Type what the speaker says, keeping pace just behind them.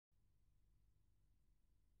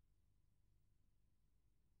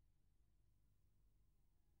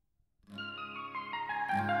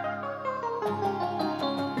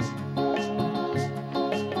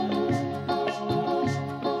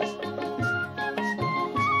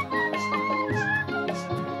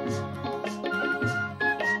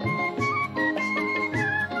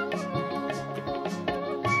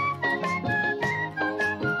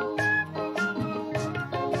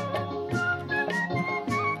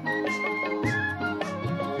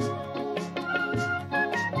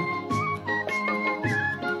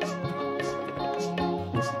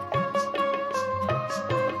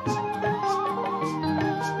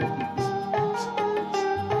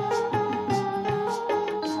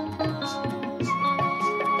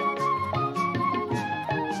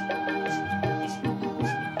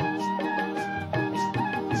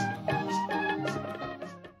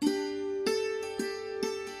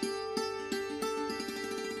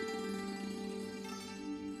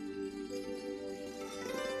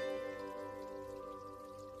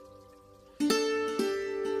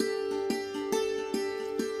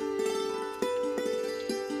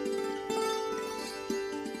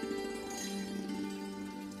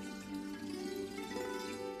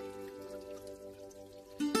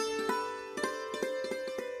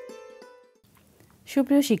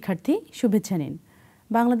সুপ্রিয় শিক্ষার্থী, শুভেচ্ছা নিন।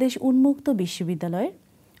 বাংলাদেশ উন্মুক্ত বিশ্ববিদ্যালয়ের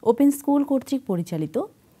ওপেন স্কুল কর্তৃক পরিচালিত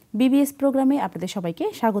বিবিএস প্রোগ্রামে আপনাদের সবাইকে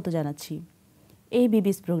স্বাগত জানাচ্ছি। এই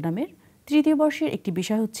বিবিএস প্রোগ্রামের তৃতীয় বর্ষের একটি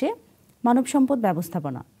বিষয় হচ্ছে মানব সম্পদ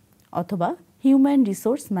ব্যবস্থাপনা অথবা হিউম্যান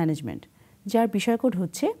রিসোর্স ম্যানেজমেন্ট, যার বিষয়কোড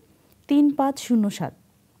হচ্ছে 3507।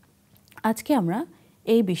 আজকে আমরা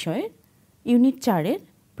এই বিষয়ের ইউনিট 4-এর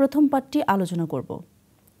প্রথম পাঠটি আলোচনা করব।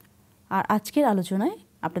 আর আজকের আলোচনায়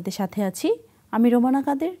আপনাদের সাথে আছি আমি রোমানা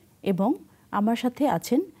কাদের এবং আমার সাথে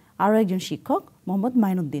আছেন আরও একজন শিক্ষক মোহাম্মদ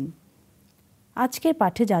মাইনুদ্দিন। আজকের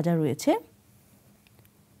পাঠে যা যা রয়েছে: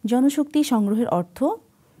 জনশক্তি সংগ্রহের অর্থ,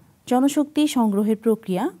 জনশক্তি সংগ্রহের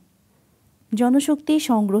প্রক্রিয়া, জনশক্তি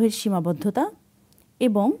সংগ্রহের সীমাবদ্ধতা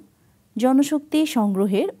এবং জনশক্তি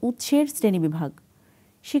সংগ্রহের উৎসের শ্রেণীবিভাগ।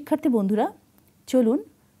 শিক্ষার্থী বন্ধুরা, চলুন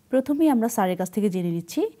প্রথমেই আমরা স্যারের কাছ থেকে জেনে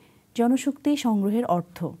নিচ্ছি জনশক্তি সংগ্রহের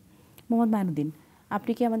অর্থ। মোহাম্মদ মাইনুদ্দিন,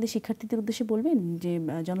 আপনি কি আমাদের শিক্ষার্থীদের উদ্দেশ্যে বলবেন যে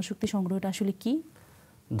জনশক্তি সংগ্রহটা আসলে কি?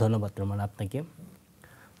 ধন্যবাদ রোমান আপনাকে।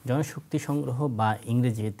 জনশক্তি সংগ্রহ বা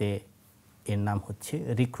ইংরেজিতে এর নাম হচ্ছে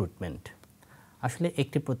রিক্রুটমেন্ট। আসলে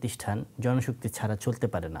একটি প্রতিষ্ঠান জনশক্তি ছাড়া চলতে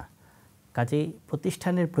পারে না, কাজেই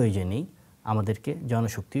প্রতিষ্ঠানের প্রয়োজনেই আমাদেরকে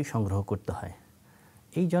জনশক্তি সংগ্রহ করতে হয়।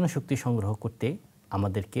 এই জনশক্তি সংগ্রহ করতে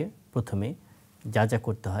আমাদেরকে প্রথমে যা যা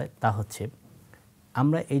করতে হয় তা হচ্ছে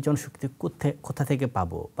আমরা এই জনশক্তি কোথা থেকে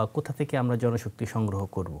পাবো বা কোথা থেকে আমরা জনশক্তি সংগ্রহ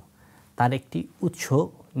করব, তার একটি উৎস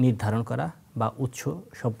নির্ধারণ করা বা উৎস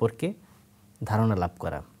সম্পর্কে ধারণা লাভ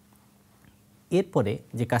করা। এরপরে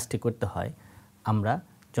যে কাজটি করতে হয়, আমরা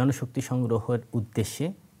জনশক্তি সংগ্রহের উদ্দেশ্যে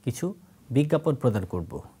কিছু বিজ্ঞাপন প্রদান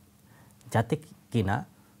করব, যাতে কিনা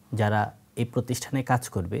যারা এই প্রতিষ্ঠানে কাজ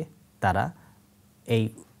করবে তারা এই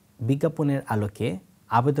বিজ্ঞাপনের আলোকে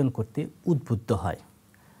আবেদন করতে উদ্বুদ্ধ হয়।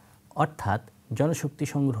 অর্থাৎ জনশক্তি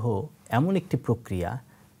সংগ্রহ এমন একটি প্রক্রিয়া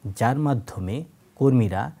যার মাধ্যমে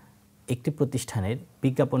কর্মীরা একটি প্রতিষ্ঠানের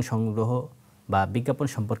বিজ্ঞাপন সংগ্রহ বা বিজ্ঞাপন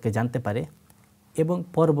সম্পর্কে জানতে পারে এবং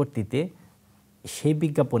পরবর্তীতে সেই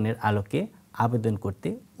বিজ্ঞাপনের আলোকে আবেদন করতে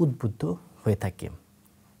উদ্বুদ্ধ হয়ে থাকে।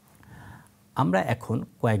 আমরা এখন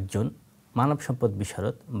কয়েকজন মানব সম্পদ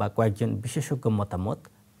বিশারদ বা কয়েকজন বিশেষজ্ঞ মতামত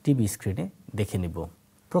টিভি স্ক্রিনে দেখে নিব।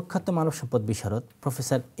 প্রখ্যাত মানব সম্পদ বিশারদ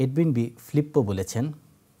প্রফেসর এডবিন বি ফ্লিপ্পো বলেছেন,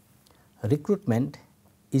 Recruitment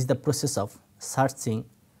is the process of searching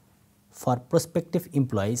for prospective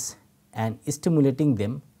employees and stimulating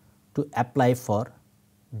them to apply for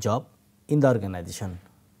job in the organization.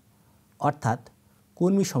 অর্থাৎ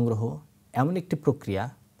কর্মী সংগ্রহ এমন একটি প্রক্রিয়া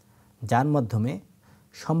যার মাধ্যমে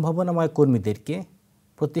সম্ভাবনাময় কর্মীদেরকে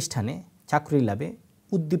প্রতিষ্ঠানে চাকরি লাভে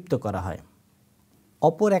উদ্দীপ্ত করা হয়।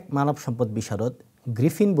 অপর এক মানব সম্পদ বিশারদ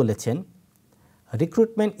গ্রিফিন বলেছেন,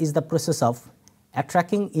 Recruitment is the process of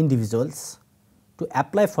attracting individuals to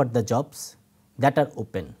apply for the jobs that are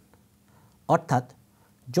open. অর্থাৎ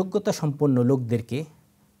যোগ্যতা সম্পন্ন লোকদেরকে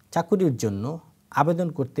চাকরির জন্য আবেদন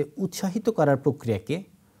করতে উৎসাহিত করার প্রক্রিয়াকে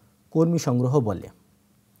কর্মী সংগ্রহ বলে।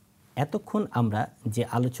 এতক্ষণ আমরা যে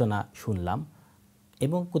আলোচনা শুনলাম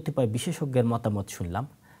এবং কতিপয় বিশেষজ্ঞের মতামত শুনলাম,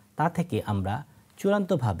 তা থেকে আমরা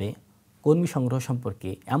চূড়ান্তভাবে কর্মী সংগ্রহ সম্পর্কে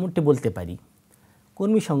এমনটি বলতে পারি,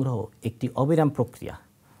 কর্মী সংগ্রহ একটি অবিরাম প্রক্রিয়া,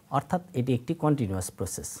 অর্থাৎ এটি একটি কন্টিনিউয়াস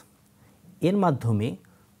প্রসেস। এর মাধ্যমে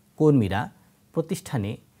কর্মীরা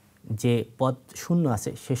প্রতিষ্ঠানে যে পদ শূন্য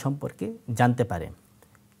আছে সে সম্পর্কে জানতে পারে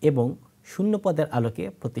এবং শূন্য পদের আলোকে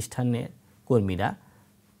প্রতিষ্ঠানের কর্মীরা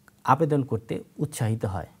আবেদন করতে উৎসাহিত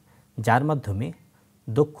হয়, যার মাধ্যমে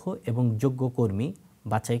দক্ষ এবং যোগ্য কর্মী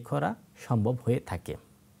বাছাই করা সম্ভব হয়ে থাকে।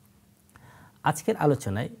 আজকের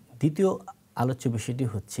আলোচনায় দ্বিতীয় আলোচ্য বিষয়টি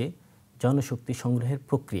হচ্ছে জনশক্তি সংগ্রহের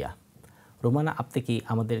প্রক্রিয়া। রোমানা, আপনি কি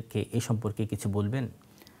আমাদেরকে এই সম্পর্কে কিছু বলবেন?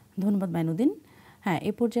 ধন্যবাদ মাইনুদ্দিন। হ্যাঁ,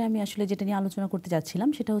 এ পর্যায়ে আমি আসলে যেটা নিয়ে আলোচনা করতে যাচ্ছিলাম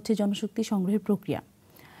সেটা হচ্ছে জনশক্তি সংগ্রহের প্রক্রিয়া।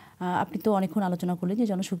 আপনি তো অনেকক্ষণ আলোচনা করলেন যে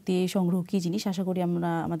জনশক্তি সংগ্রহ কী জিনিস। আশা করি আমরা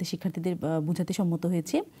আমাদের শিক্ষার্থীদের বোঝাতে সম্মত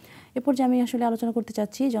হয়েছি। এ পর্যায়ে আমি আসলে আলোচনা করতে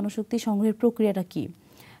চাচ্ছি জনশক্তি সংগ্রহের প্রক্রিয়াটা কী।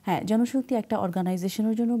 হ্যাঁ, জনশক্তি একটা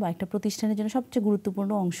অর্গানাইজেশনের জন্য বা একটা প্রতিষ্ঠানের জন্য সবচেয়ে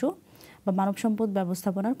গুরুত্বপূর্ণ অংশ বা মানব সম্পদ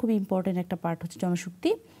ব্যবস্থাপনার খুবই ইম্পর্টেন্ট একটা পার্ট হচ্ছে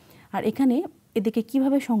জনশক্তি। আর এখানে এদেরকে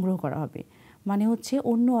কিভাবে সংগ্রহ করা হবে, মানে হচ্ছে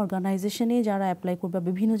অন্য অর্গানাইজেশনে যারা অ্যাপ্লাই করবে বা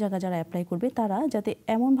বিভিন্ন জায়গায় যারা অ্যাপ্লাই করবে তারা যাতে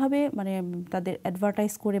এমনভাবে মানে তাদের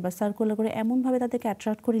অ্যাডভার্টাইজ করে বা সার্কুলার করে এমনভাবে তাদেরকে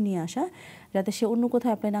অ্যাট্রাক্ট করে নিয়ে আসা যাতে সে অন্য কোথাও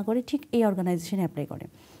অ্যাপ্লাই না করে, ঠিক এই অর্গানাইজেশনে অ্যাপ্লাই করে।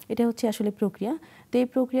 এটা হচ্ছে আসলে প্রক্রিয়া। তো এই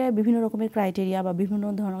প্রক্রিয়ায় বিভিন্ন রকমের ক্রাইটেরিয়া বা বিভিন্ন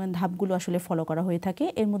ধরনের ধাপগুলো আসলে ফলো করা হয়ে থাকে।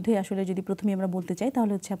 এর মধ্যে আসলে যদি প্রথমে আমরা বলতে চাই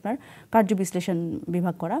তাহলে হচ্ছে আপনার কার্য বিশ্লেষণ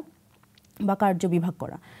বিভাগ করা বা কার্য বিভাগ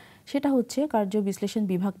করা। সেটা হচ্ছে কার্য বিশ্লেষণ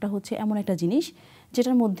বিভাগটা হচ্ছে এমন একটা জিনিস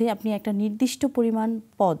যেটার মধ্যে আপনি একটা নির্দিষ্ট পরিমাণ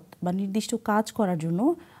পদ বা নির্দিষ্ট কাজ করার জন্য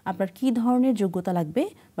আপনার কী ধরনের যোগ্যতা লাগবে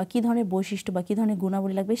বা কী ধরনের বৈশিষ্ট্য বা কী ধরনের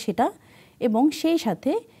গুণাবলী লাগবে সেটা, এবং সেই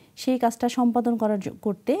সাথে সেই কাজটা সম্পাদন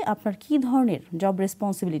করতে আপনার কী ধরনের জব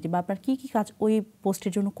রেসপন্সিবিলিটি বা আপনার কী কী কাজ ওই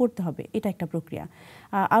পোস্টের জন্য করতে হবে, এটা একটা প্রক্রিয়া।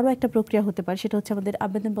 আরও একটা প্রক্রিয়া হতে পারে, সেটা হচ্ছে আমাদের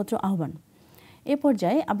আবেদনপত্র আহ্বান। এ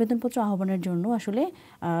পর্যায়ে আবেদনপত্র আহ্বানের জন্য আসলে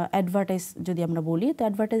অ্যাডভার্টাইজ যদি আমরা বলি, তো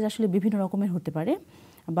অ্যাডভার্টাইজ আসলে বিভিন্ন রকমের হতে পারে,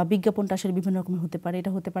 বা বিজ্ঞাপনটা আসলে বিভিন্ন রকমের হতে পারে।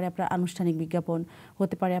 এটা হতে পারে আপনার আনুষ্ঠানিক বিজ্ঞাপন,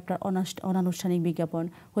 হতে পারে আপনার অনানুষ্ঠানিক বিজ্ঞাপন,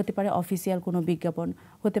 হতে পারে অফিসিয়াল কোনো বিজ্ঞাপন,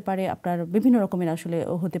 হতে পারে আপনার বিভিন্ন রকমের আসলে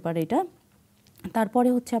হতে পারে এটা। তারপরে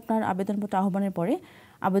হচ্ছে আপনার আবেদনপত্র আহ্বানের পরে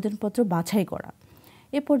আবেদনপত্র বাছাই করা।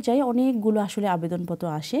 এ পর্যায়ে অনেকগুলো আসলে আবেদনপত্র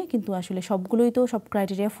আসে, কিন্তু আসলে সবগুলোই তো সব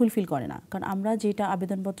ক্রাইটেরিয়া ফুলফিল করে না। কারণ আমরা যেটা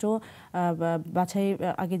আবেদনপত্র বাছাই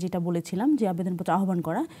আগে যেটা বলেছিলাম যে আবেদনপত্র আহ্বান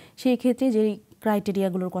করা, সেই ক্ষেত্রে যেই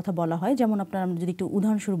ক্রাইটেরিয়াগুলোর কথা বলা হয়, যেমন আপনার আমরা যদি একটু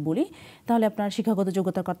উদাহরণস্বরূপ বলি, তাহলে আপনার শিক্ষাগত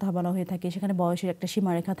যোগ্যতার কথা বলা হয়ে থাকে, সেখানে বয়সের একটা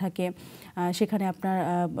সীমারেখা থাকে, সেখানে আপনার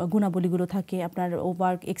গুণাবলীগুলো থাকে, আপনার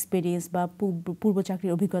ওয়ার্ক এক্সপিরিয়েন্স বা পূর্ব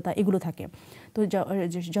চাকরির অভিজ্ঞতা এগুলো থাকে। তো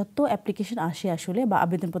যত অ্যাপ্লিকেশন আসে আসলে বা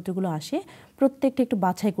আবেদনপত্রগুলো আসে, প্রত্যেকটা একটু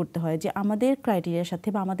বাছাই করতে হয় যে আমাদের ক্রাইটেরিয়ার সাথে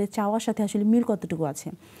বা আমাদের চাওয়ার সাথে আসলে মিল কতটুকু আছে।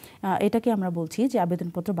 এটাকে আমরা বলছি যে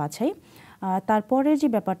আবেদনপত্র বাছাই। তারপরের যে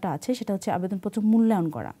ব্যাপারটা আছে সেটা হচ্ছে আবেদনপত্র মূল্যায়ন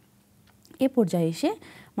করা। এ পর্যায়ে এসে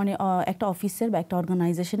মানে একটা অফিসের বা একটা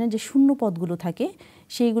অর্গানাইজেশনের যে শূন্য পদগুলো থাকে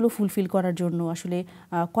সেইগুলো ফুলফিল করার জন্য আসলে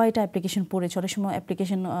কয়টা অ্যাপ্লিকেশন পড়েছে। অনেক সময়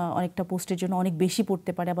অ্যাপ্লিকেশন অনেকটা পোস্টের জন্য অনেক বেশি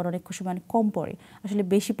পড়তে পারে, আবার অনেক সময় অনেক কম পড়ে। আসলে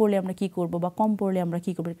বেশি পড়লে আমরা কী করব বা কম পড়লে আমরা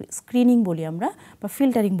কী করব, স্ক্রিনিং বলি আমরা বা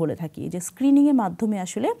ফিল্টারিং বলে থাকি, যে স্ক্রিনিংয়ের মাধ্যমে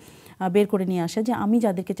আসলে বের করে নিয়ে আসা যে আমি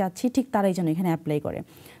যাদেরকে চাচ্ছি ঠিক তারাই যেন এখানে অ্যাপ্লাই করে।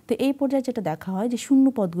 তো এই পর্যায়ে যেটা দেখা হয় যে শূন্য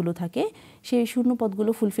পদগুলো থাকে, সেই শূন্য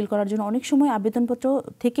পদগুলো ফুলফিল করার জন্য অনেক সময় আবেদনপত্র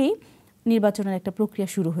থেকেই নির্বাচনের একটা প্রক্রিয়া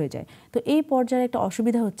শুরু হয়ে যায়। তো এই পর্যায়ে একটা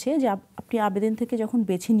অসুবিধা হচ্ছে যে আপনি আবেদন থেকে যখন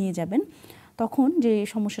বেছে নিয়ে যাবেন, তখন যে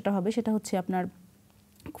সমস্যাটা হবে সেটা হচ্ছে আপনার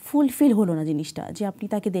ফুলফিল হলো না জিনিসটা, যে আপনি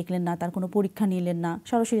তাকে দেখলেন না, তার কোনো পরীক্ষা নিলেন না,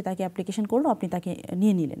 সরাসরি তাকে অ্যাপ্লিকেশন করলো, আপনি তাকে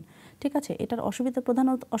নিয়ে নিলেন। ঠিক আছে, এটার প্রধান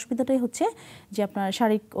অসুবিধাটাই হচ্ছে যে আপনার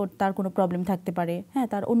শারীরিক তার কোনো প্রবলেম থাকতে পারে, হ্যাঁ,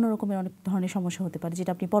 তার অন্য রকমের অনেক ধরনের সমস্যা হতে পারে,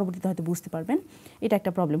 যেটা আপনি পরবর্তীতে হয়তো বুঝতে পারবেন। এটা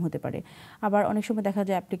একটা প্রবলেম হতে পারে। আবার অনেক সময় দেখা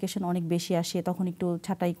যায় অ্যাপ্লিকেশন অনেক বেশি আসে, তখন একটু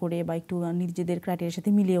ছাঁটাই করে বা একটু নিজেদের ক্রাইটেরিয়ার সাথে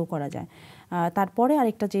মিলিয়েও করা যায়। তারপরে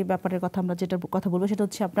আরেকটা যে ব্যাপারের কথা আমরা যেটার কথা বলবো সেটা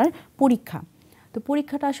হচ্ছে আপনার পরীক্ষা। তো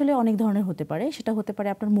পরীক্ষাটা আসলে অনেক ধরনের হতে পারে। সেটা হতে পারে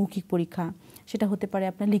আপনার মৌখিক পরীক্ষা, সেটা হতে পারে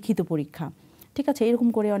আপনার লিখিত পরীক্ষা। ঠিক আছে, এরকম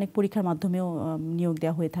করে অনেক পরীক্ষার মাধ্যমেও নিয়োগ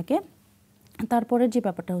দেওয়া হয়ে থাকে। তারপরের যে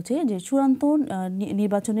ব্যাপারটা হচ্ছে যে চূড়ান্ত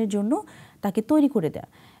নির্বাচনের জন্য তাকে তৈরি করে দেয়া।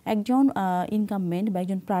 একজন ইনকামবেন্ট বা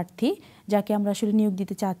একজন প্রার্থী যাকে আমরা আসলে নিয়োগ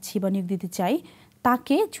দিতে চাচ্ছি বা নিয়োগ দিতে চাই,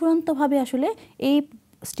 তাকে চূড়ান্তভাবে আসলে এই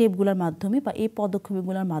স্টেপগুলোর মাধ্যমে বা এই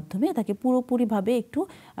পদক্ষেপগুলোর মাধ্যমে তাকে পুরোপুরিভাবে একটু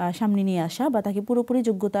সামনে নিয়ে আসা বা তাকে পুরোপুরি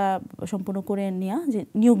যোগ্যতা সম্পন্ন করে নেওয়া, যে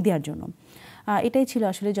নিয়োগ দেওয়ার জন্য। এটাই ছিল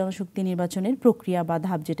আসলে জনশক্তি নির্বাচনের প্রক্রিয়া বা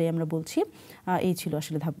ধাপ, যেটাই আমরা বলছি। এই ছিল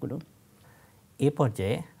আসলে ধাপগুলো। এ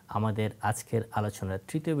পর্যায়ে আমাদের আজকের আলোচনার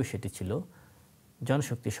তৃতীয় বিষয়টি ছিল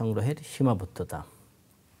জনশক্তি সংগ্রহের সীমাবদ্ধতা।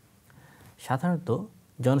 সাধারণত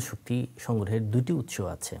জনশক্তি সংগ্রহের দুটি উৎস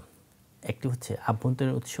আছে, একটি হচ্ছে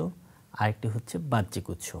আভ্যন্তরীণ উৎস, আরেকটি হচ্ছে বাহ্যিক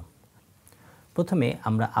উৎস। প্রথমে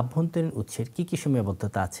আমরা আভ্যন্তরীণ উৎসের কী কী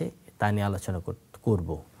সীমাবদ্ধতা আছে তা নিয়ে আলোচনা করব।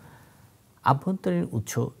 আভ্যন্তরীণ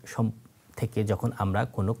উৎস থেকে যখন আমরা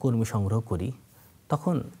কোনো কর্মী সংগ্রহ করি,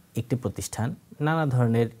 তখন একটি প্রতিষ্ঠান নানা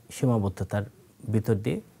ধরনের সীমাবদ্ধতার ভিতর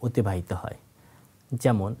দিয়ে অতিবাহিত হয়।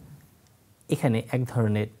 যেমন এখানে এক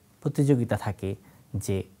ধরনের প্রতিযোগিতা থাকে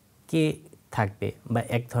যে কে থাকবে, বা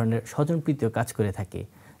এক ধরনের স্বজনপ্রীতিও কাজ করে থাকে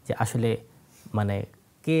যে আসলে মানে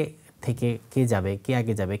কে থেকে কে যাবে, কে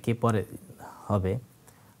আগে যাবে, কে পরে হবে।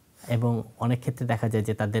 এবং অনেক ক্ষেত্রে দেখা যায়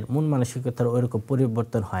যে তাদের মন মানসিকতার ওইরকম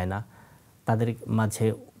পরিবর্তন হয় না, তাদের মাঝে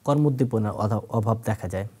কর্মোদ্দীপনার অভাব দেখা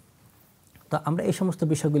যায়। তো আমরা এই সমস্ত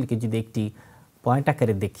বিষয়গুলিকে যদি একটি পয়েন্ট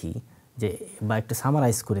আকারে দেখি যে বা একটু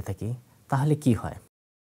সামারাইজ করে থাকি, তাহলে কি হয়?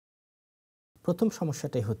 প্রথম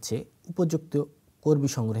সমস্যাটাই হচ্ছে উপযুক্ত কর্মী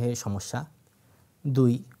সংগ্রহের সমস্যা।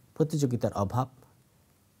 2, প্রতিযোগিতার অভাব।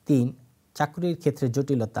 3, চাকরির ক্ষেত্রে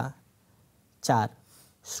জটিলতা। 4,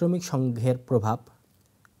 শ্রমিক সংঘের প্রভাব।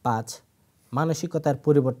 5, মানসিকতার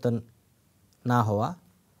পরিবর্তন না হওয়া।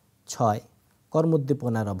 6,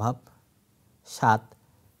 কর্মোদ্দীপনার অভাব। 7,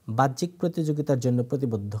 বাহ্যিক প্রতিযোগিতার জন্য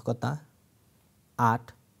প্রতিবদ্ধকতা। 8,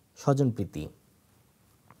 স্বজনপ্রীতি।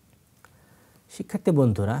 শিক্ষার্থী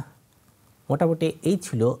বন্ধুরা, মোটামুটি এই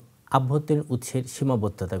ছিল আভ্যন্তরীণ উৎসের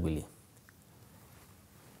সীমাবদ্ধতাগুলি।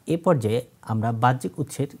 এ পর্যায়ে আমরা বাহ্যিক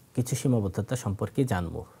উৎসের কিছু সীমাবদ্ধতা সম্পর্কে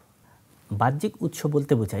জানব। বাহ্যিক উৎস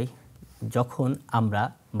বলতে বোঝাই যখন আমরা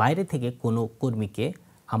বাইরে থেকে কোনো কর্মীকে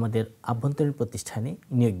আমাদের আভ্যন্তরীণ প্রতিষ্ঠানে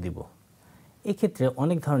নিয়োগ দিব। এক্ষেত্রে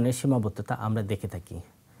অনেক ধরনের সীমাবদ্ধতা আমরা দেখে থাকি।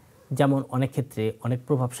 যেমন অনেক ক্ষেত্রে অনেক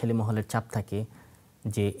প্রভাবশালী মহলের চাপ থাকে,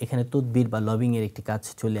 যে এখানে তদবির বা লবিংয়ের একটি কাজ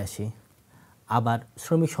চলে আসে। আবার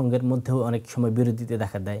শ্রমিক সংঘের মধ্যেও অনেক সময় বিরোধিতা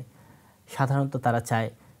দেখা দেয়। সাধারণত তারা চায়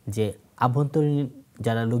যে আভ্যন্তরীণ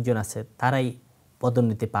যারা লোকজন আছে তারাই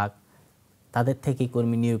পদোন্নতি পাক, তাদের থেকেই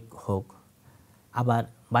কর্মী নিয়োগ হোক। আবার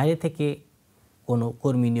বাইরে থেকে কোনো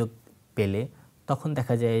কর্মী নিয়োগ পেলে তখন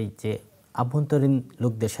দেখা যায় যে আভ্যন্তরীণ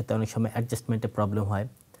লোকদের সাথে অনেক সময় অ্যাডজাস্টমেন্টে প্রবলেম হয়,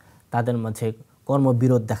 তাদের মাঝে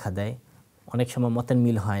কর্মবিরোধ দেখা দেয়, অনেক সময় মতের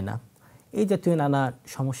মিল হয় না। এই জাতীয় নানা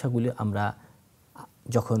সমস্যাগুলি আমরা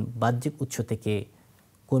যখন বাহ্যিক উৎস থেকে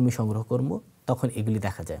কর্মী সংগ্রহ করব তখন এগুলি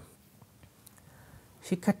দেখা যায়।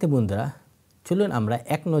 শিক্ষার্থী বন্ধুরা, চলুন আমরা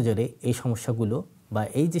এক নজরে এই সমস্যাগুলো বা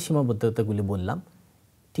এই যে সীমাবদ্ধতাগুলি বললাম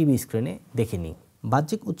টিভি স্ক্রিনে দেখে নিই।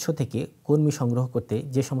 বাহ্যিক উৎস থেকে কর্মী সংগ্রহ করতে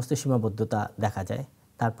যে সমস্ত সীমাবদ্ধতা দেখা যায়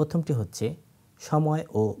তার প্রথমটি হচ্ছে সময়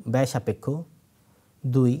ও ব্যয় সাপেক্ষ,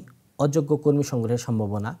 2 অযোগ্য কর্মী সংগ্রহের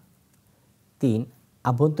সম্ভাবনা, 3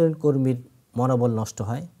 আভ্যন্তরীণ কর্মীর মনোবল নষ্ট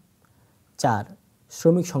হয়, 4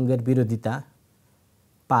 শ্রমিক সংঘের বিরোধিতা,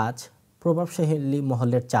 5 প্রভাবশালী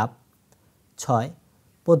মহলের চাপ, 6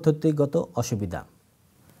 পদ্ধতিগত অসুবিধা।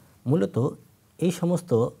 মূলত এই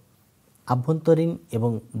সমস্ত আভ্যন্তরীণ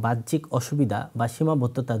এবং বাহ্যিক অসুবিধা বা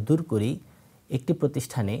সীমাবদ্ধতা দূর করেই একটি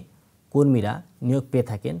প্রতিষ্ঠানে কর্মীরা নিয়োগ পেয়ে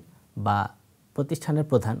থাকেন বা প্রতিষ্ঠানের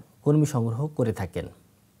প্রধান কর্মী সংগ্রহ করে থাকেন।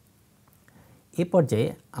 এ পর্যায়ে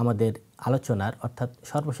আমাদের আলোচনার অর্থাৎ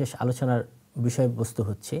সর্বশেষ আলোচনার বিষয়বস্তু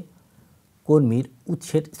হচ্ছে কর্মীর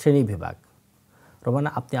উৎসের শ্রেণীবিভাগ। রোমানা,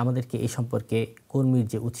 আপনি আমাদেরকে এই সম্পর্কে কর্মীর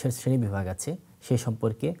যে উৎসের শ্রেণীবিভাগ আছে সেই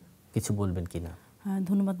সম্পর্কে কিছু বলবেন কিনা?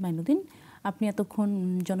 ধন্যবাদ মাইনুদ্দিন। আপনি এতক্ষণ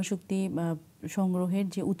জনশক্তি সংগ্রহের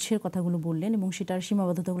যে উৎসের কথাগুলো বললেন এবং সেটার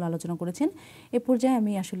সীমাবদ্ধতাগুলো আলোচনা করেছেন। এ পর্যায়ে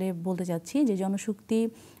আমি আসলে বলতে চাচ্ছি যে জনশক্তি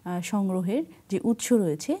সংগ্রহের যে উৎস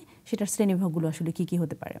রয়েছে সেটার শ্রেণীবিভাগগুলো আসলে কী কী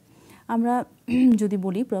হতে পারে। আমরা যদি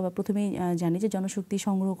বলি প্রথমেই জানি যে জনশক্তি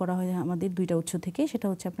সংগ্রহ করা হয় আমাদের 2টা উৎস থেকে। সেটা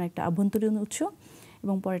হচ্ছে আপনার একটা আভ্যন্তরীণ উৎস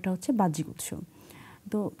এবং পরেরটা হচ্ছে বাহ্যিক উৎস।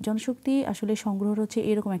 তো জনশক্তি আসলে সংগ্রহ হচ্ছে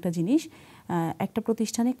এরকম একটা জিনিস, একটা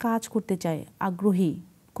প্রতিষ্ঠানে কাজ করতে চায়, আগ্রহী,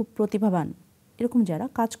 খুব প্রতিভাবান এরকম যারা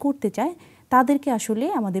কাজ করতে চায় তাদেরকে আসলে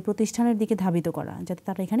আমাদের প্রতিষ্ঠানের দিকে ধাবিত করা, যাতে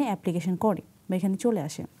তারা এখানে অ্যাপ্লিকেশন করে বা এখানে চলে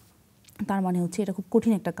আসে। তার মানে হচ্ছে এটা খুব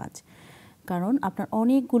কঠিন একটা কাজ, কারণ আপনার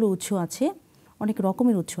অনেকগুলো উৎস আছে, অনেক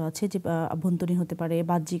রকমের উৎস আছে, যে আভ্যন্তরীণ হতে পারে,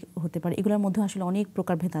 বাহ্যিক হতে পারে। এগুলোর মধ্যে আসলে অনেক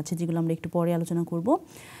প্রকারভেদ আছে যেগুলো আমরা একটু পরে আলোচনা করব।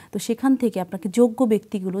 তো সেখান থেকে আপনাকে যোগ্য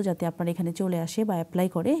ব্যক্তিগুলো যাতে আপনার এখানে চলে আসে বা অ্যাপ্লাই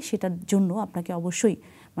করে, সেটার জন্য আপনাকে অবশ্যই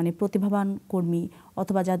মানে প্রতিভাবান কর্মী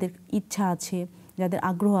অথবা যাদের ইচ্ছা আছে, যাদের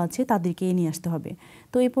আগ্রহ আছে তাদেরকে নিয়ে আসতে হবে।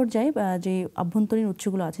 তো এই পর্যায়ে যে আভ্যন্তরীণ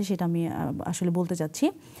উৎসগুলো আছে সেটা আমি আসলে বলতে চাচ্ছি।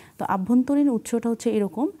 তো আভ্যন্তরীণ উৎসটা হচ্ছে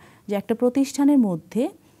এরকম যে একটা প্রতিষ্ঠানের মধ্যে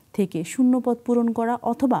থেকে শূন্য পদ পূরণ করা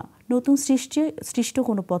অথবা নতুন সৃষ্ট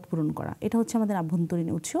কোনো পদ পূরণ করা, এটা হচ্ছে আমাদের আভ্যন্তরীণ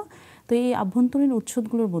উৎস। তো এই আভ্যন্তরীণ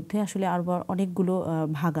উৎসগুলোর মধ্যে আসলে আরও অনেকগুলো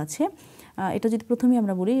ভাগ আছে। এটা যদি প্রথমেই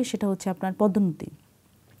আমরা বলি সেটা হচ্ছে আপনার পদোন্নতি।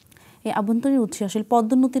 এই আভ্যন্তরীণ উৎসে আসলে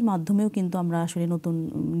পদোন্নতির মাধ্যমেও কিন্তু আমরা আসলে নতুন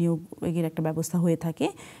নিয়োগের একটা ব্যবস্থা হয়ে থাকে,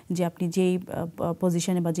 যে আপনি যেই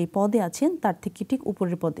পজিশনে বা যেই পদে আছেন তার থেকে ঠিক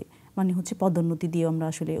উপরের পদে, মানে হচ্ছে পদোন্নতি দিয়ে আমরা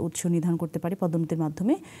আসলে উৎস নির্ধারণ করতে পারি পদোন্নতির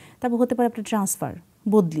মাধ্যমে। তারপর হতে পারে আপনার ট্রান্সফার,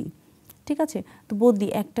 বদলি। ঠিক আছে, তো বদলি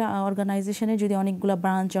একটা অর্গানাইজেশনের যদি অনেকগুলো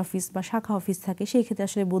ব্রাঞ্চ অফিস বা শাখা অফিস থাকে সেই ক্ষেত্রে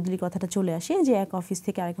আসলে বদলি কথাটা চলে আসে, যে এক অফিস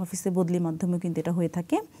থেকে আরেক অফিসে বদলির মাধ্যমেও কিন্তু এটা হয়ে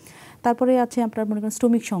থাকে। তারপরে আছে আপনার মনে করেন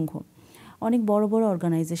শ্রমিক সংঘ। অনেক বড় বড়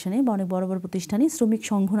অর্গানাইজেশনে বা অনেক বড় বড় প্রতিষ্ঠানে শ্রমিক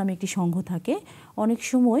সংঘ নামে একটি সংঘ থাকে। অনেক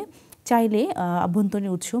সময় চাইলে আভ্যন্তরীণ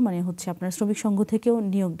উৎস মানে হচ্ছে আপনার শ্রমিক সংঘ থেকেও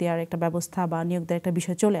নিয়োগ দেওয়ার একটা ব্যবস্থা বা নিয়োগ দেওয়ার একটা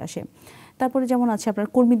বিষয় চলে আসে। তারপরে যেমন আছে আপনার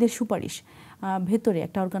কর্মীদের সুপারিশ। ভেতরে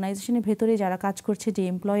একটা অর্গানাইজেশনের ভেতরে যারা কাজ করছে, যে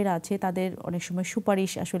এমপ্লয়িরা আছে, তাদের অনেক সময়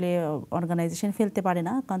সুপারিশ আসলে অর্গানাইজেশন ফেলতে পারে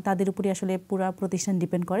না, কারণ তাদের উপরে আসলে পুরো প্রতিষ্ঠান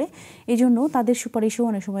ডিপেন্ড করে। এই জন্য তাদের সুপারিশও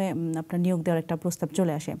অনেক সময় আপনার নিয়োগ দেওয়ার একটা প্রস্তাব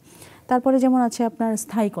চলে আসে। তারপরে যেমন আছে আপনার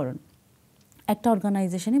স্থায়ীকরণ। একটা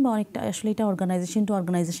অর্গানাইজেশনে বা অনেকটা আসলে এটা অর্গানাইজেশন টু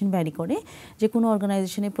অর্গানাইজেশন ভ্যারি করে, যে কোনো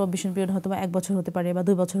অর্গানাইজেশনে প্রবেশন পিরিয়ড হয়তো বা 1 বছর হতে পারে বা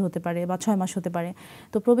 2 বছর হতে পারে বা 6 মাস হতে পারে।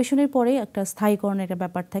 তো প্রবেশনের পরে একটা স্থায়ীকরণের একটা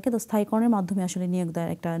ব্যাপার থাকে। তো স্থায়ীকরণের মাধ্যমে আসলে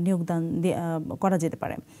নিয়োগদান করা যেতে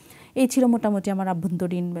পারে। এই ছিল মোটামুটি আমার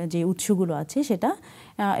আভ্যন্তরীণ যে উৎসগুলো আছে সেটা।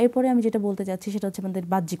 এরপরে আমি যেটা বলতে চাচ্ছি সেটা হচ্ছে আমাদের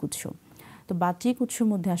বাহ্যিক উৎস। তো বাহ্যিক উৎসের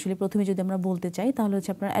মধ্যে আসলে প্রথমে যদি আমরা বলতে চাই তাহলে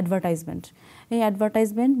হচ্ছে আপনার অ্যাডভার্টাইজমেন্ট। এই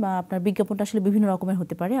অ্যাডভার্টাইজমেন্ট বা আপনার বিজ্ঞাপনটা আসলে বিভিন্ন রকমের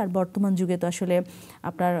হতে পারে। আর বর্তমান যুগে তো আসলে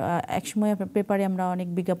আপনার একসময় আপনার পেপারে আমরা অনেক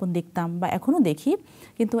বিজ্ঞাপন দেখতাম বা এখনও দেখি,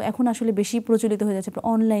 কিন্তু এখন আসলে বেশি প্রচলিত হয়ে যাচ্ছে আপনার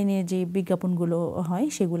অনলাইনে যে বিজ্ঞাপনগুলো হয়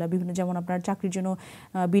সেগুলো বিভিন্ন, যেমন আপনার চাকরির জন্য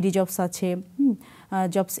বিডি জবস আছে,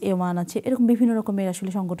 জবস A1 আছে, এরকম বিভিন্ন রকমের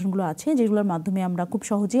আসলে সংগঠনগুলো আছে যেগুলোর মাধ্যমে আমরা খুব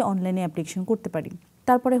সহজে অনলাইনে অ্যাপ্লিকেশন করতে পারি।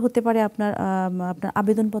 তারপরে হতে পারে আপনার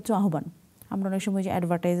আবেদনপত্র আহ্বান। আমরা অনেক সময় যে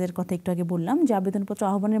অ্যাডভার্টাইজের কথা একটু আগে বললাম যে আবেদনপত্র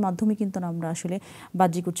আহ্বানের মাধ্যমে কিন্তু আমরা আসলে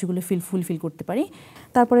বাহ্যিক উৎসগুলো ফুলফিল করতে পারি।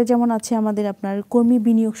 তারপরে যেমন আছে আমাদের আপনার কর্মী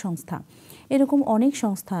বিনিয়োগ সংস্থা, এরকম অনেক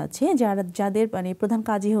সংস্থা আছে যাদের মানে প্রধান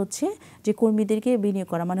কাজই হচ্ছে যে কর্মীদেরকে বিনিয়োগ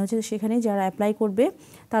করা, মানে হচ্ছে সেখানে যারা অ্যাপ্লাই করবে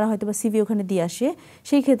তারা হয়তো বা সিভি ওখানে দিয়ে আসে,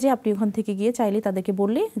 সেই ক্ষেত্রে আপনি ওখান থেকে গিয়ে চাইলে তাদেরকে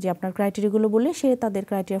বললে যে আপনার ক্রাইটেরিয়াগুলো বললে সে তাদের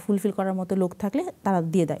ক্রাইটেরিয়া ফুলফিল করার মতো লোক থাকলে তারা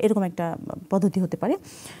দিয়ে দেয়, এরকম একটা পদ্ধতি হতে পারে।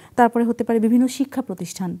 তারপরে হতে পারে বিভিন্ন শিক্ষা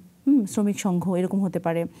প্রতিষ্ঠান, শ্রমিক সংঘ এরকম হতে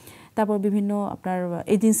পারে। তারপর বিভিন্ন আপনার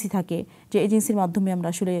এজেন্সি থাকে, যে এজেন্সির মাধ্যমে আমরা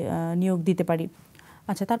আসলে নিয়োগ দিতে পারি।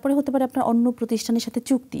 আচ্ছা, তারপরে হতে পারে আপনার অন্য প্রতিষ্ঠানের সাথে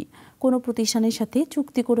চুক্তি, কোনো প্রতিষ্ঠানের সাথে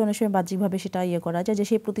চুক্তি করে অনেক সময় বাহ্যিকভাবে সেটা করা যায় যে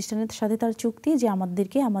সেই প্রতিষ্ঠানের সাথে তার চুক্তি যে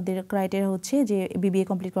আমাদের ক্রাইটেরিয়া হচ্ছে যে বিবিএ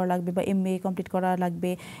কমপ্লিট করা লাগবে বা এমএ কমপ্লিট করা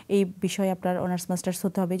লাগবে, এই বিষয়ে আপনার অনার্স মাস্টার্স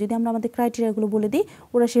হতে হবে। যদি আমরা আমাদের ক্রাইটেরিয়াগুলো বলে দিই,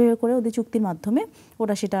 ওরা সেভাবে করে ওদের চুক্তির মাধ্যমে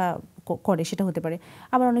ওরা সেটা করে, সেটা হতে পারে।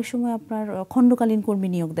 আবার অনেক সময় আপনার খণ্ডকালীন কর্মী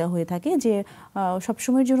নিয়োগ দেওয়া হয়ে থাকে, যে সব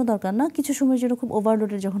সময়ের জন্য দরকার না, কিছু সময়ের জন্য খুব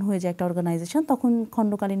ওভারলোডেড যখন হয়ে যায় একটা অর্গানাইজেশন, তখন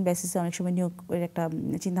খণ্ডকালীন বেসিসে অনেক সময় নিয়োগের একটা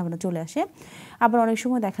চিন্তাভাবনা চলে আসে। আবার অনেক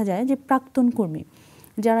সময় দেখা যায় যে প্রাক্তন কর্মী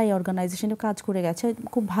যারা এই অর্গানাইজেশনে কাজ করে গেছে,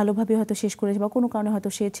 খুব ভালোভাবে হয়তো শেষ করেছে বা কোনো কারণে হয়তো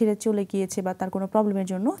সে ছেড়ে চলে গিয়েছে বা তার কোনো প্রবলেমের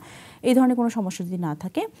জন্য এই ধরনের কোনো সমস্যা যদি না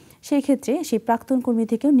থাকে, সেই ক্ষেত্রে সেই প্রাক্তন কর্মী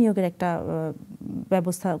থেকেও নিয়োগের একটা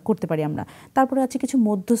ব্যবস্থা করতে পারি আমরা। তারপরে আছে কিছু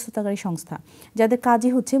মধ্যস্থতাকারী সংস্থা, যাদের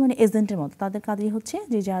কাজই হচ্ছে মানে এজেন্টের মতো, তাদের কাজই হচ্ছে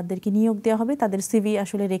যে যাদেরকে নিয়োগ দেওয়া হবে তাদের সিভি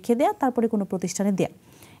আসলে রেখে দেয়া, তারপরে কোনো প্রতিষ্ঠানে দেয়া,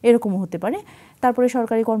 এরকমও হতে পারে। তারপরে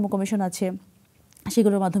সরকারি কর্ম কমিশন আছে,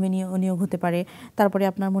 সেগুলোর মাধ্যমে নিয়োগ হতে পারে। তারপরে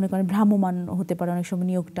আপনার মনে করেন ভ্রাম্যমাণ হতে পারে অনেক সময়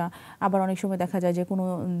নিয়োগটা। আবার অনেক সময় দেখা যায় যে কোনো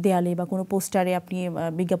দেয়ালে বা কোনো পোস্টারে আপনি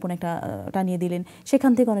বিজ্ঞাপন একটা টানিয়ে দিলেন,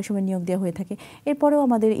 সেখান থেকে অনেক সময় নিয়োগ দেওয়া হয়ে থাকে। এরপরেও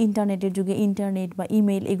আমাদের ইন্টারনেটের যুগে ইন্টারনেট বা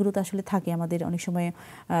ইমেইল এগুলো তো আসলে থাকে, আমাদের অনেক সময়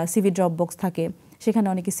সিভি ড্রপ বক্স থাকে, সেখানে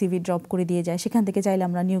অনেকে সিভি ড্রপ করে দিয়ে যায়, সেখান থেকে চাইলে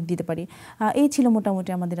আমরা নিয়োগ দিতে পারি। এই ছিল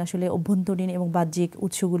মোটামুটি আমাদের আসলে অভ্যন্তরীণ এবং বাহ্যিক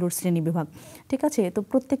উৎসগুলোর শ্রেণী বিভাগ। ঠিক আছে, তো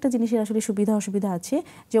প্রত্যেকটা জিনিসের আসলে সুবিধা অসুবিধা আছে,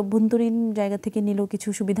 যে অভ্যন্তরীণ জায়গা থেকে নিলেও কিছু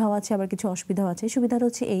সুবিধাও আছে, আবার কিছু অসুবিধাও আছে। সুবিধাটা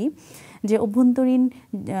হচ্ছে এই যে অভ্যন্তরীণ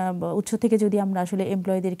উৎস থেকে যদি আমরা আসলে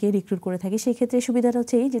এমপ্লয়ীদেরকে রিক্রুট করে থাকি, সেই ক্ষেত্রে সুবিধাটা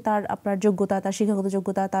হচ্ছে এই যে তার আপনার যোগ্যতা, তার শিক্ষাগত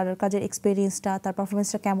যোগ্যতা, তার কাজের এক্সপিরিয়েন্সটা, তার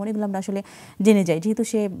পারফরমেন্সটা কেমন, এগুলো আমরা আসলে জেনে যাই, যেহেতু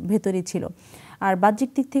সে ভেতরেই ছিল। আর বাহ্যিক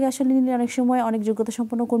দিক থেকে আসলে নিলে অনেক সময় অনেক যোগ্যতা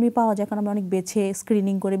সম্পন্ন কর্মী পাওয়া যায়, কারণ আমরা অনেক বেছে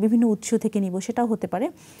স্ক্রিনিং করে বিভিন্ন উৎস থেকে নিব, সেটাও হতে পারে।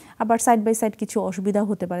 আবার সাইড বাই সাইড কিছু অসুবিধাও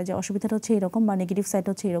হতে পারে, যে অসুবিধাটা হচ্ছে এরকম বা নেগেটিভ সাইড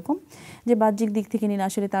হচ্ছে এরকম যে বাহ্যিক দিক থেকে নিলে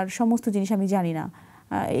আসলে তার সমস্ত জিনিস আমি জানি না,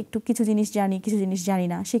 একটু কিছু জিনিস জানি, কিছু জিনিস জানি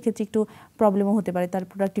না, সেক্ষেত্রে একটু প্রবলেমও হতে পারে। তার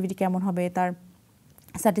প্রোডাক্টিভিটি কেমন হবে, তার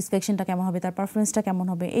স্যাটিসফ্যাকশনটা কেমন হবে, তার পারফরমেন্সটা কেমন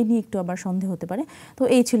হবে, এই নিয়ে একটু আবার সন্দেহ হতে পারে। তো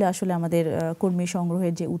এই ছিল আসলে আমাদের কর্মী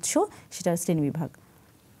সংগ্রহের যে উৎস, সেটার শ্রেণীবিভাগ।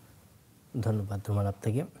 ধন্যবাদ রুমান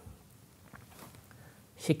আপনাকে।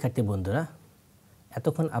 শিক্ষার্থী বন্ধুরা,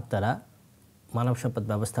 এতক্ষণ আপনারা মানব সম্পদ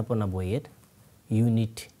ব্যবস্থাপনা বইয়ের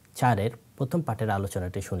ইউনিট 4-এর প্রথম পাঠের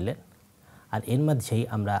আলোচনাটি শুনলেন। আর এর মাঝেই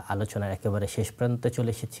আমরা আলোচনার একেবারে শেষ প্রান্তে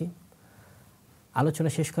চলে এসেছি। আলোচনা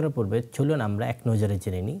শেষ করার পূর্বে চলুন আমরা এক নজরে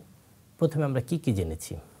জেনে নিই প্রথমে আমরা কি কি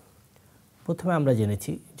জেনেছি। প্রথমে আমরা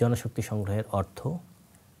জেনেছি জনশক্তি সংগ্রহের অর্থ,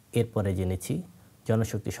 এরপরে জেনেছি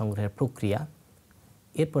জনশক্তি সংগ্রহের প্রক্রিয়া,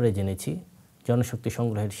 এরপরে জেনেছি জনশক্তি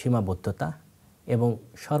সংগ্রহের সীমাবদ্ধতা, এবং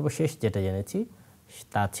সর্বশেষ যেটা জেনেছি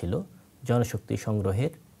তা ছিল জনশক্তি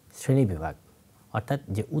সংগ্রহের শ্রেণীবিভাগ, অর্থাৎ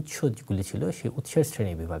যে উৎসগুলি ছিল সেই উৎসের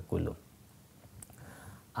শ্রেণীবিভাগগুলো।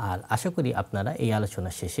 আর আশা করি আপনারা এই আলোচনা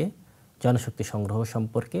শেষে জনশক্তি সংগ্রহ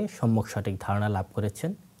সম্পর্কে সম্যক সঠিক ধারণা লাভ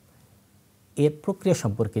করেছেন, এর প্রক্রিয়া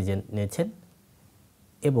সম্পর্কে জেনেছেন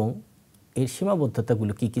এবং এর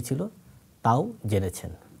সীমাবদ্ধতাগুলো কী কী ছিল তাও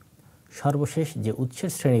জেনেছেন। সর্বশেষ যে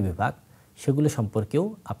উৎসের শ্রেণীবিভাগ সেগুলো সম্পর্কেও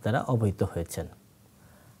আপনারা অবহিত হয়েছেন।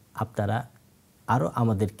 আপনারা আরও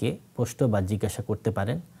আমাদেরকে প্রশ্ন বা জিজ্ঞাসা করতে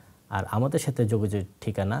পারেন। আর আমাদের সাথে যোগাযোগ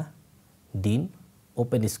ঠিকানা ডিন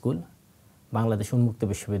ওপেন স্কুল, বাংলাদেশ উন্মুক্ত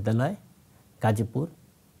বিশ্ববিদ্যালয়, গাজীপুর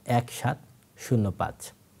 1705।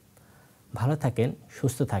 ভালো থাকেন,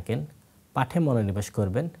 সুস্থ থাকেন, পাঠে মনোনিবেশ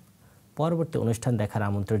করবেন। পরবর্তী অনুষ্ঠান দেখার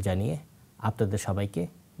আমন্ত্রণ জানিয়ে আপনাদের সবাইকে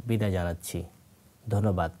বিদায় জানাচ্ছি।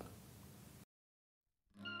 ধন্যবাদ।